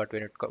benefits, but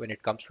when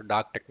it comes to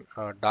dark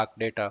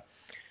data,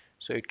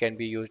 so it can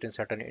be used in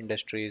certain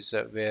industries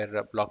where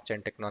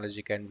blockchain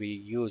technology can be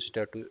used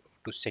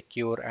to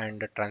secure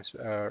and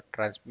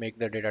make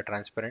the data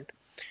transparent.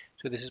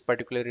 So this is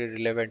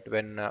particularly relevant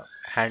when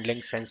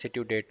handling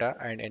sensitive data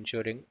and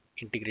ensuring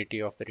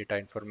integrity of the data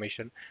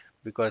information,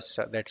 because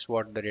that's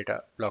what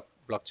the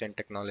blockchain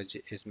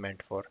technology is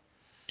meant for.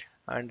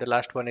 And the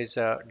last one is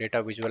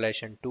data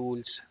visualization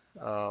tools,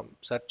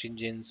 search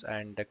engines,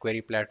 and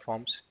query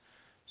platforms.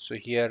 So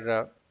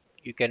here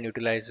you can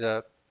utilize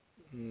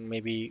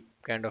maybe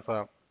kind of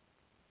a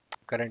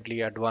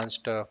currently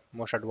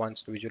most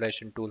advanced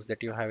visualization tools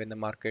that you have in the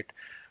market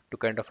to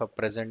kind of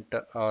present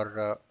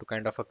or to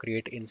kind of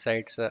create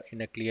insights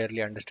in a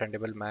clearly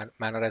understandable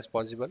manner as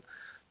possible,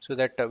 so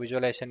that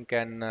visualization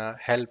can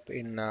help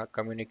in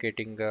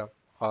communicating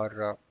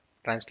or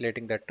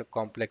translating that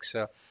complex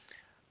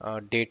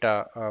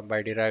data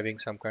by deriving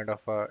some kind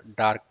of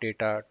dark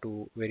data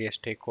to various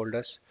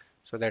stakeholders,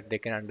 so that they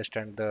can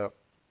understand the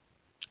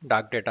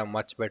dark data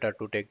much better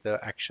to take the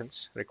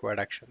required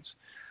actions.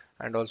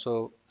 And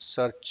also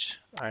search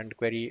and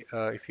query,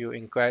 if you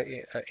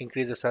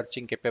increase the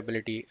searching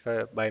capability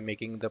by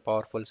making the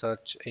powerful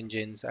search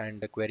engines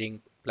and the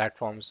querying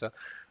platforms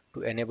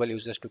to enable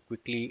users to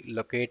quickly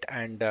locate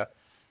and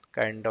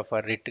kind of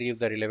retrieve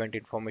the relevant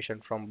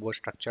information from both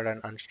structured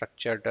and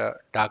unstructured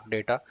dark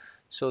data.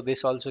 So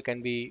this also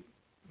can be,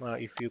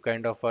 if you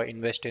kind of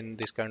invest in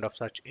this kind of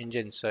search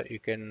engines, you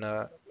can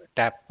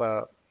tap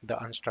the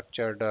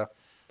unstructured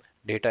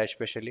data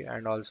especially,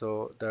 and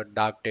also the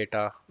dark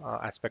data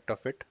aspect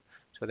of it,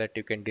 so that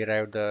you can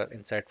derive the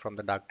insight from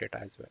the dark data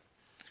as well.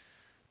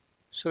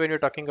 So when you're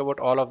talking about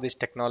all of these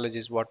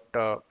technologies, what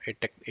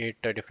eight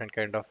different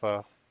kind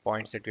of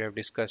points that we have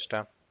discussed,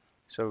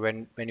 so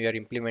when you are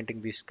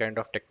implementing these kind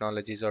of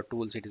technologies or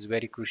tools, it is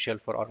very crucial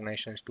for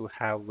organizations to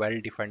have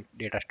well-defined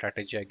data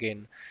strategy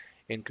again,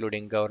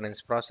 including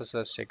governance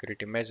processes,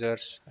 security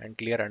measures, and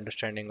clear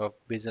understanding of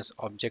business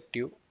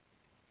objective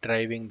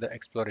driving the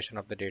exploration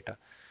of the data.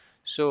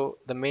 So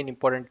the main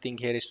important thing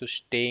here is to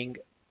staying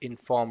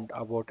informed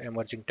about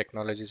emerging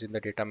technologies in the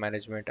data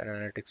management and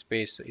analytics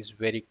space is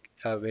very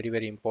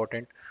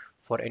important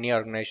for any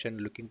organization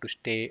looking to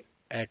stay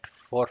at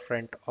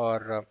forefront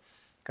or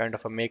kind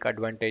of a make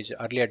advantage,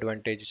 early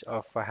advantage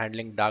of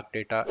handling dark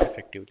data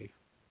effectively.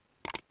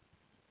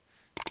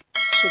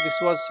 So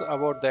this was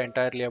about the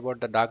entirely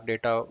about the dark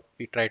data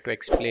we tried to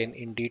explain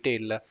in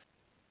detail.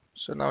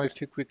 So now if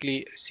you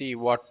quickly see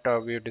what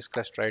we have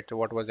discussed, right, so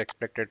what was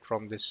expected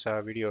from this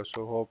video.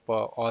 So hope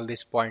all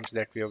these points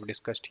that we have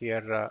discussed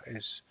here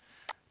is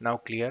now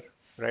clear,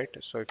 right?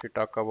 So if you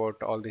talk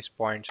about all these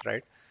points,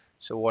 right,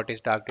 so what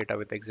is dark data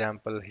with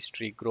example,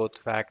 history, growth,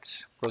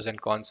 facts, pros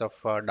and cons of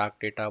dark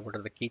data, what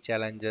are the key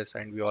challenges,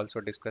 and we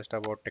also discussed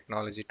about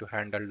technology to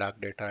handle dark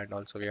data, and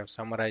also we have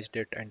summarized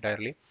it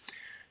entirely.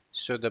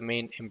 So the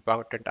main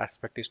important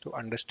aspect is to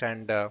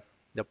understand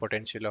the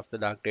potential of the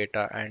dark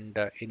data and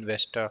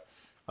invest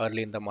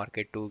early in the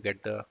market to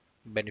get the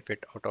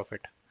benefit out of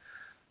it.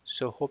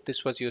 So hope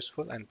this was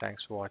useful and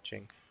thanks for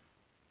watching.